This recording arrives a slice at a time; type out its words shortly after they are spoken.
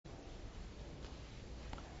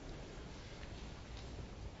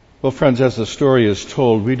Well, friends, as the story is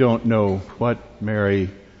told, we don't know what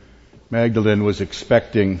Mary Magdalene was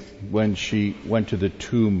expecting when she went to the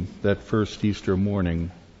tomb that first Easter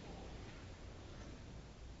morning,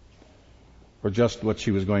 or just what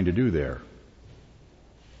she was going to do there.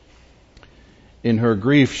 In her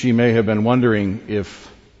grief, she may have been wondering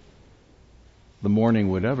if the morning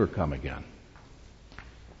would ever come again.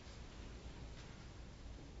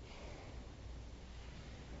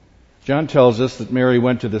 John tells us that Mary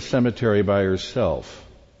went to the cemetery by herself.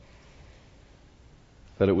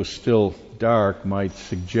 That it was still dark might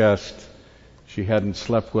suggest she hadn't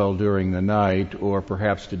slept well during the night, or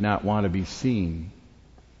perhaps did not want to be seen.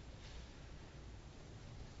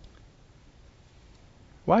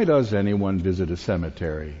 Why does anyone visit a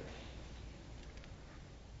cemetery?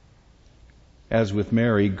 As with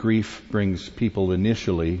Mary, grief brings people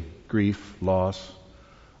initially, grief, loss,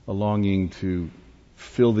 a longing to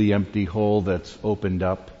fill the empty hole that's opened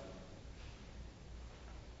up.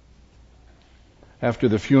 After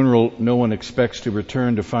the funeral, no one expects to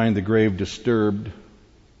return to find the grave disturbed.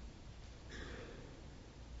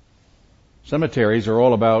 Cemeteries are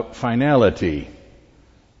all about finality,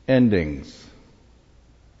 endings,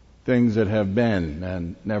 things that have been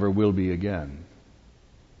and never will be again.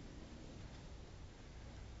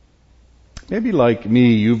 Maybe like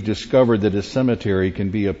me, you've discovered that a cemetery can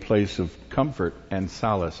be a place of comfort and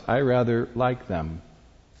solace. I rather like them.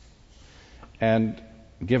 And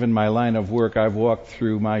given my line of work, I've walked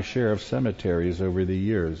through my share of cemeteries over the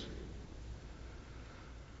years.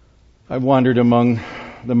 I've wandered among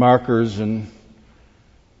the markers and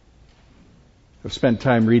have spent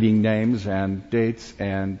time reading names and dates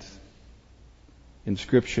and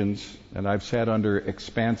inscriptions, and I've sat under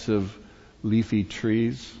expansive leafy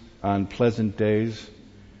trees on pleasant days,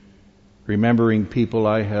 remembering people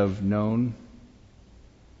I have known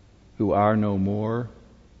who are no more,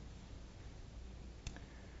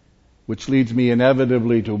 which leads me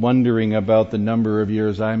inevitably to wondering about the number of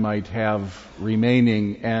years I might have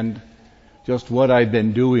remaining and just what I've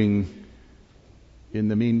been doing in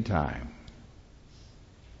the meantime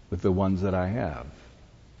with the ones that I have.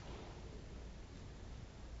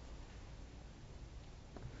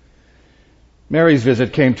 Mary's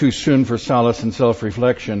visit came too soon for solace and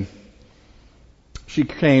self-reflection. She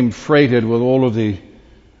came freighted with all of the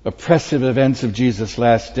oppressive events of Jesus'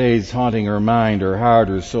 last days haunting her mind, her heart,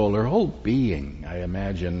 her soul, her whole being, I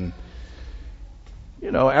imagine.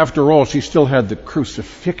 You know, after all, she still had the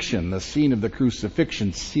crucifixion, the scene of the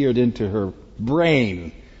crucifixion seared into her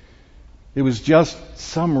brain. It was just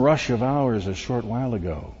some rush of hours a short while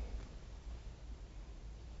ago.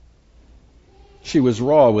 She was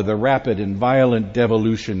raw with the rapid and violent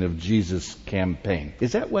devolution of Jesus' campaign.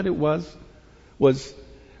 Is that what it was? Was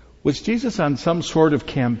Jesus on some sort of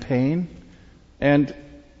campaign? And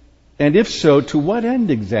if so, to what end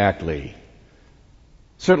exactly?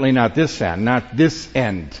 Certainly not this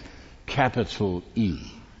end, capital E.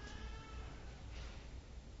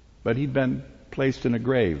 But he'd been placed in a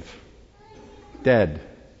grave, dead,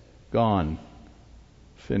 gone,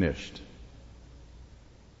 finished.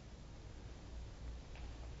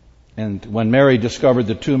 And when Mary discovered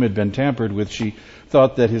the tomb had been tampered with, she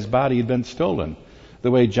thought that his body had been stolen. The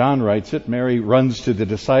way John writes it, Mary runs to the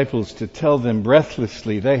disciples to tell them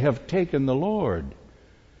breathlessly, they have taken the Lord.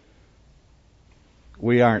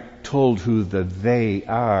 We aren't told who the they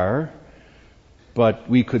are, but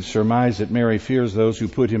we could surmise that Mary fears those who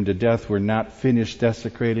put him to death were not finished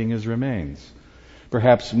desecrating his remains,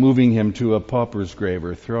 perhaps moving him to a pauper's grave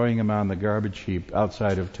or throwing him on the garbage heap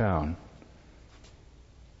outside of town.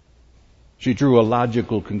 She drew a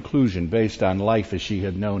logical conclusion based on life as she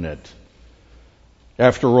had known it.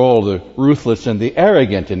 After all, the ruthless and the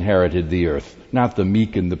arrogant inherited the earth, not the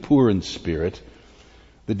meek and the poor in spirit.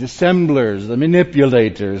 The dissemblers, the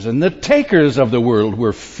manipulators, and the takers of the world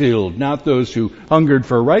were filled, not those who hungered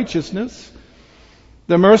for righteousness.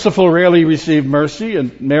 The merciful rarely received mercy,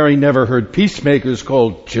 and Mary never heard peacemakers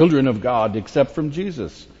called children of God except from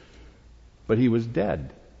Jesus. But he was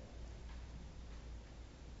dead.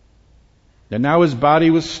 And now his body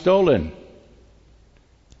was stolen.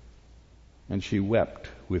 And she wept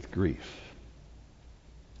with grief.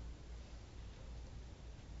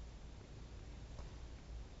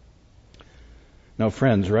 Now,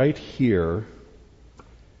 friends, right here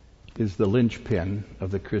is the linchpin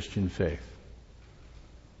of the Christian faith.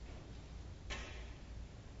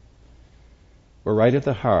 We're right at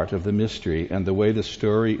the heart of the mystery and the way the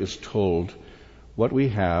story is told. What we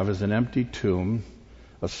have is an empty tomb,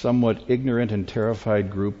 a somewhat ignorant and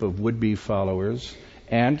terrified group of would-be followers,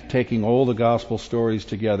 and, taking all the gospel stories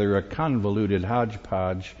together, a convoluted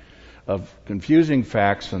hodgepodge of confusing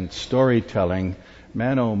facts and storytelling.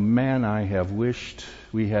 Man, oh man, I have wished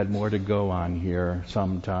we had more to go on here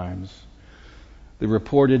sometimes. The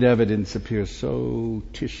reported evidence appears so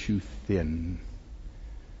tissue thin.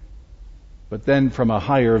 But then from a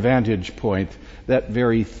higher vantage point, that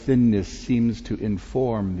very thinness seems to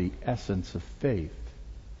inform the essence of faith.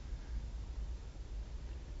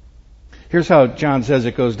 Here's how John says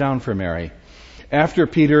it goes down for Mary. After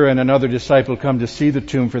Peter and another disciple come to see the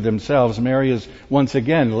tomb for themselves, Mary is once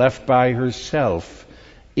again left by herself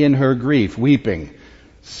in her grief, weeping.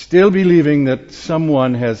 Still believing that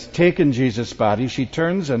someone has taken Jesus' body, she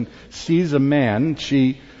turns and sees a man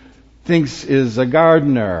she thinks is a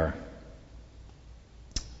gardener.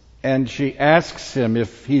 And she asks him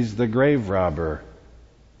if he's the grave robber.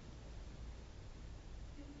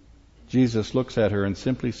 Jesus looks at her and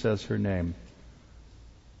simply says her name,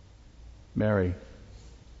 Mary.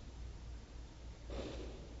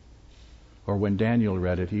 Or when Daniel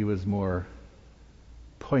read it, he was more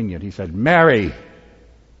poignant. He said, Mary!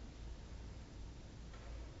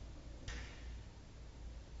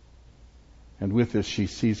 And with this, she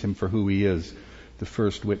sees him for who he is, the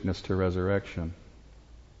first witness to resurrection.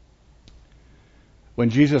 When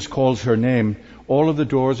Jesus calls her name, all of the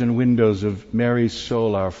doors and windows of Mary's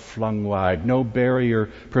soul are flung wide. No barrier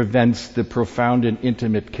prevents the profound and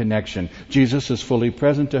intimate connection. Jesus is fully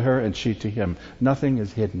present to her and she to him. Nothing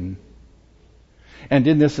is hidden. And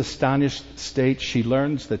in this astonished state, she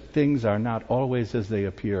learns that things are not always as they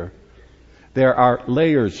appear. There are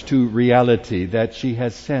layers to reality that she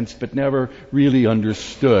has sensed but never really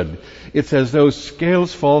understood. It's as though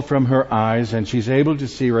scales fall from her eyes and she's able to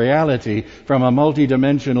see reality from a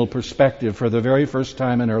multidimensional perspective for the very first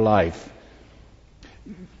time in her life.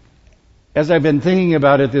 As I've been thinking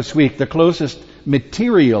about it this week, the closest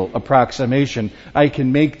material approximation I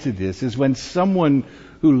can make to this is when someone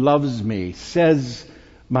who loves me says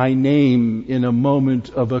my name in a moment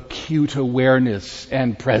of acute awareness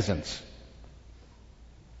and presence.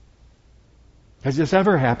 Has this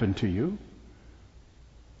ever happened to you?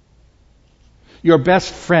 Your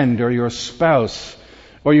best friend or your spouse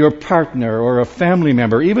or your partner or a family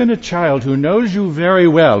member, even a child who knows you very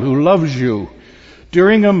well, who loves you,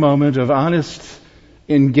 during a moment of honest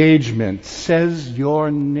engagement says your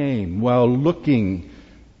name while looking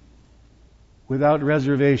without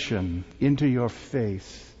reservation into your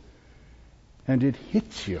face. And it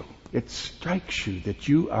hits you. It strikes you that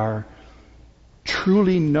you are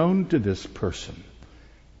truly known to this person.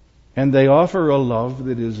 And they offer a love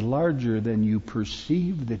that is larger than you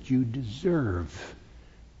perceive that you deserve.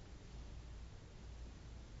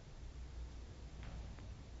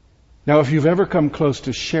 Now, if you've ever come close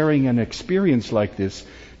to sharing an experience like this,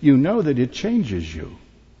 you know that it changes you.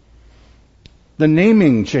 The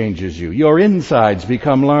naming changes you. Your insides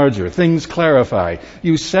become larger. Things clarify.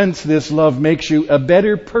 You sense this love makes you a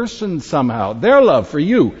better person somehow. Their love for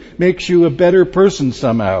you makes you a better person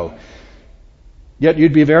somehow. Yet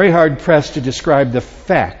you'd be very hard pressed to describe the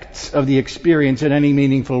facts of the experience in any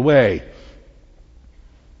meaningful way.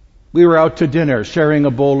 We were out to dinner, sharing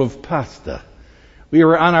a bowl of pasta. We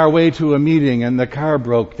were on our way to a meeting and the car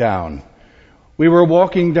broke down. We were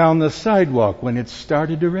walking down the sidewalk when it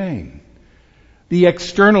started to rain. The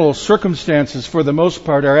external circumstances, for the most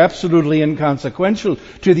part, are absolutely inconsequential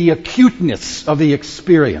to the acuteness of the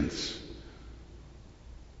experience.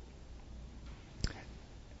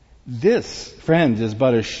 This, friends, is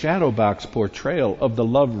but a shadow box portrayal of the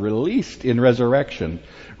love released in resurrection.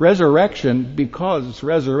 Resurrection, because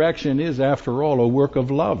resurrection is, after all, a work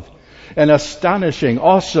of love. An astonishing,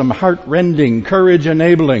 awesome, heart-rending,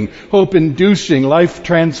 courage-enabling, hope-inducing,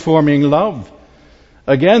 life-transforming love.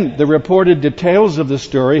 Again, the reported details of the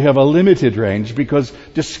story have a limited range because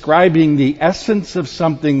describing the essence of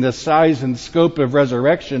something the size and scope of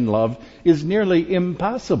resurrection love is nearly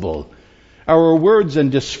impossible. Our words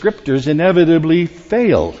and descriptors inevitably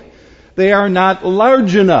fail. They are not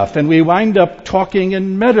large enough, and we wind up talking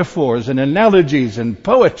in metaphors and analogies and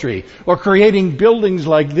poetry, or creating buildings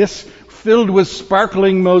like this filled with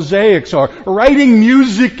sparkling mosaics, or writing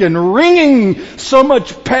music and wringing so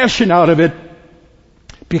much passion out of it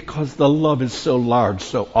because the love is so large,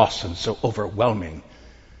 so awesome, so overwhelming.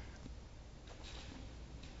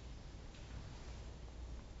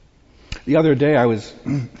 The other day I was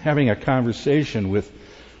having a conversation with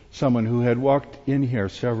someone who had walked in here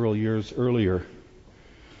several years earlier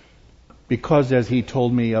because, as he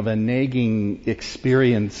told me, of a nagging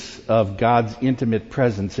experience of God's intimate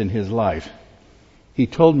presence in his life. He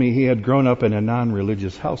told me he had grown up in a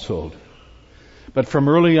non-religious household. But from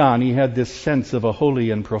early on, he had this sense of a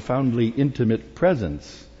holy and profoundly intimate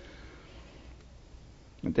presence.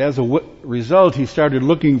 And as a result, he started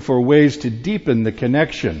looking for ways to deepen the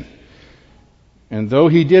connection. And though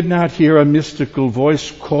he did not hear a mystical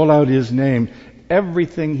voice call out his name,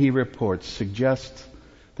 everything he reports suggests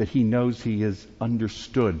that he knows he is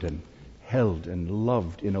understood and held and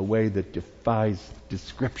loved in a way that defies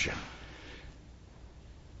description.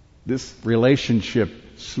 This relationship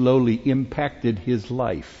slowly impacted his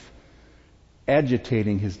life,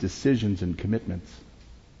 agitating his decisions and commitments.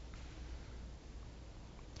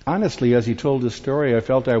 Honestly, as he told his story, I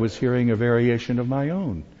felt I was hearing a variation of my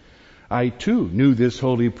own. I, too, knew this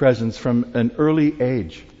holy presence from an early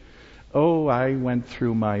age. Oh, I went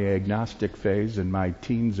through my agnostic phase in my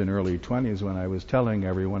teens and early 20s when I was telling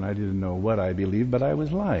everyone I didn't know what I believed, but I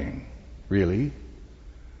was lying. Really?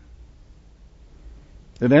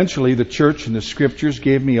 Eventually, the church and the scriptures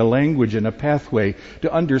gave me a language and a pathway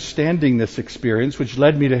to understanding this experience, which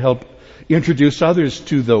led me to help introduce others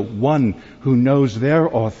to the one who knows their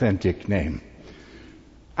authentic name.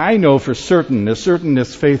 I know for certain, as certain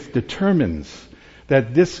as faith determines,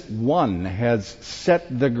 that this one has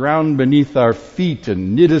set the ground beneath our feet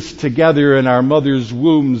and knit us together in our mother's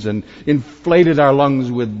wombs and inflated our lungs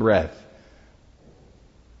with breath.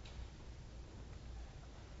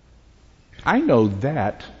 I know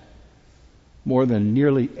that more than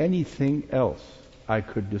nearly anything else I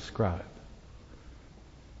could describe.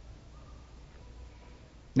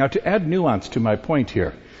 Now, to add nuance to my point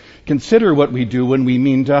here, consider what we do when we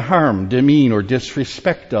mean to harm, demean, or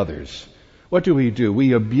disrespect others. What do?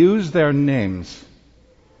 We abuse their names.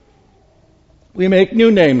 We make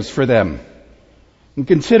new names for them. And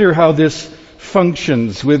consider how this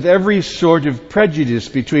functions with every sort of prejudice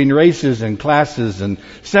between races and classes and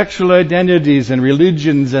sexual identities and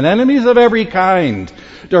religions and enemies of every kind.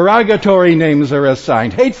 Derogatory names are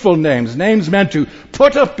assigned, hateful names, names meant to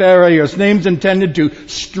put up barriers, names intended to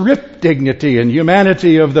strip dignity and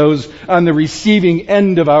humanity of those on the receiving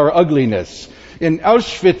end of our ugliness. In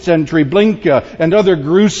Auschwitz and Treblinka and other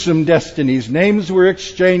gruesome destinies, names were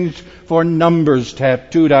exchanged for numbers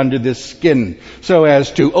tattooed onto the skin so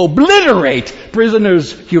as to obliterate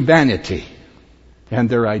prisoners' humanity and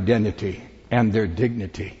their identity and their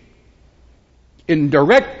dignity. In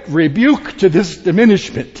direct rebuke to this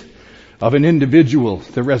diminishment of an individual,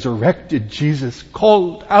 the resurrected Jesus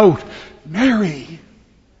called out, "Mary!"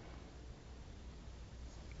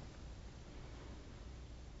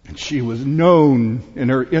 And she was known in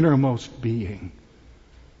her innermost being.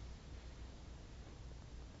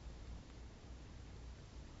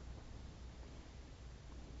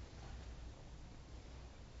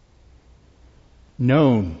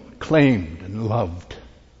 Known, claimed, and loved.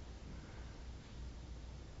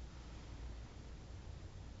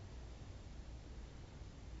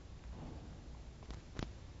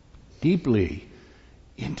 Deeply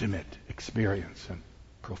intimate experience and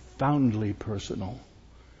profoundly personal.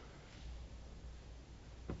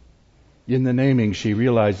 In the naming, she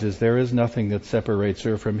realizes there is nothing that separates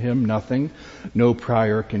her from him, nothing, no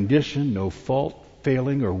prior condition, no fault,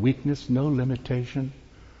 failing, or weakness, no limitation,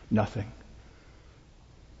 nothing.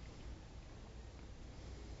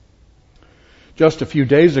 Just a few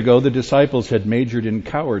days ago, the disciples had majored in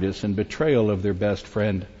cowardice and betrayal of their best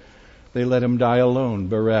friend. They let him die alone,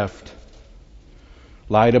 bereft.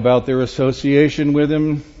 Lied about their association with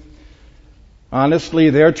him. Honestly,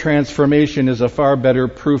 their transformation is a far better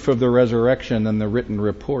proof of the resurrection than the written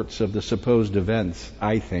reports of the supposed events,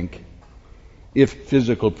 I think, if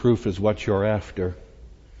physical proof is what you're after.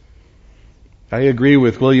 I agree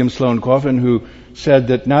with William Sloane Coffin, who said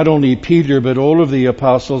that not only Peter, but all of the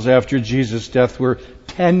apostles after Jesus' death were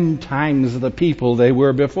 10 times the people they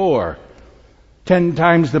were before. 10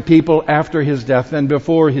 times the people after his death than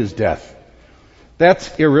before his death.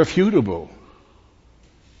 That's irrefutable.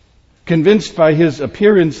 Convinced by his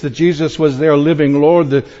appearance that Jesus was their living Lord,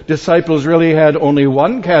 the disciples really had only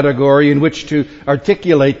one category in which to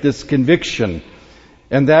articulate this conviction,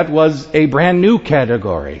 and that was a brand new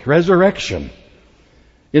category, resurrection.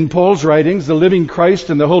 In Paul's writings, the living Christ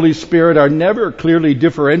and the Holy Spirit are never clearly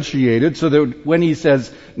differentiated, so that when he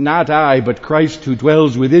says, "Not I, but Christ who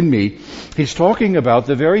dwells within me," he's talking about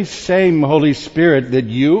the very same Holy Spirit that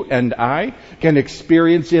you and I can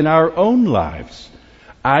experience in our own lives.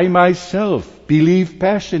 I myself believe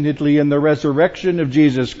passionately in the resurrection of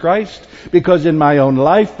Jesus Christ because in my own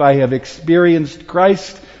life I have experienced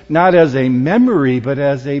Christ not as a memory but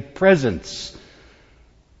as a presence.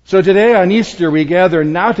 So today on Easter we gather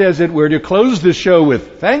not as it were to close the show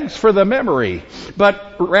with thanks for the memory,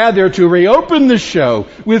 but rather to reopen the show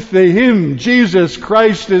with the hymn, "Jesus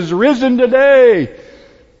Christ is risen today,"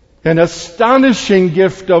 an astonishing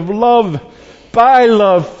gift of love, by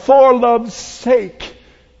love, for love's sake,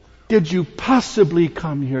 Did you possibly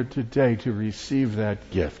come here today to receive that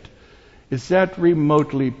gift? Is that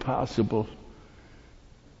remotely possible?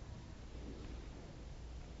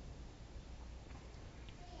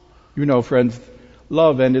 You know, friends,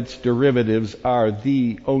 love and its derivatives are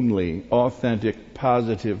the only authentic,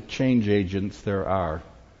 positive change agents there are.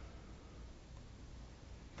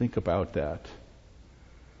 Think about that.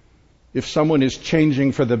 If someone is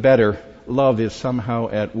changing for the better, love is somehow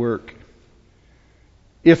at work.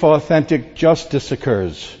 If authentic justice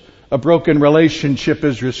occurs, a broken relationship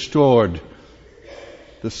is restored,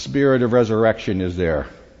 the spirit of resurrection is there.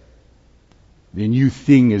 The new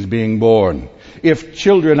thing is being born. If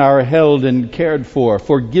children are held and cared for,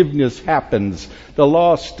 forgiveness happens. The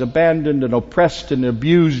lost, abandoned, and oppressed and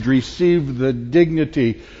abused receive the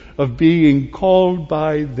dignity of being called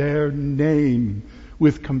by their name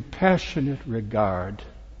with compassionate regard.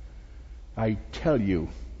 I tell you,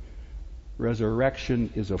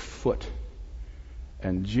 resurrection is afoot,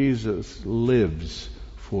 and Jesus lives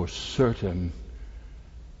for certain.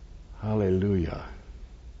 Hallelujah.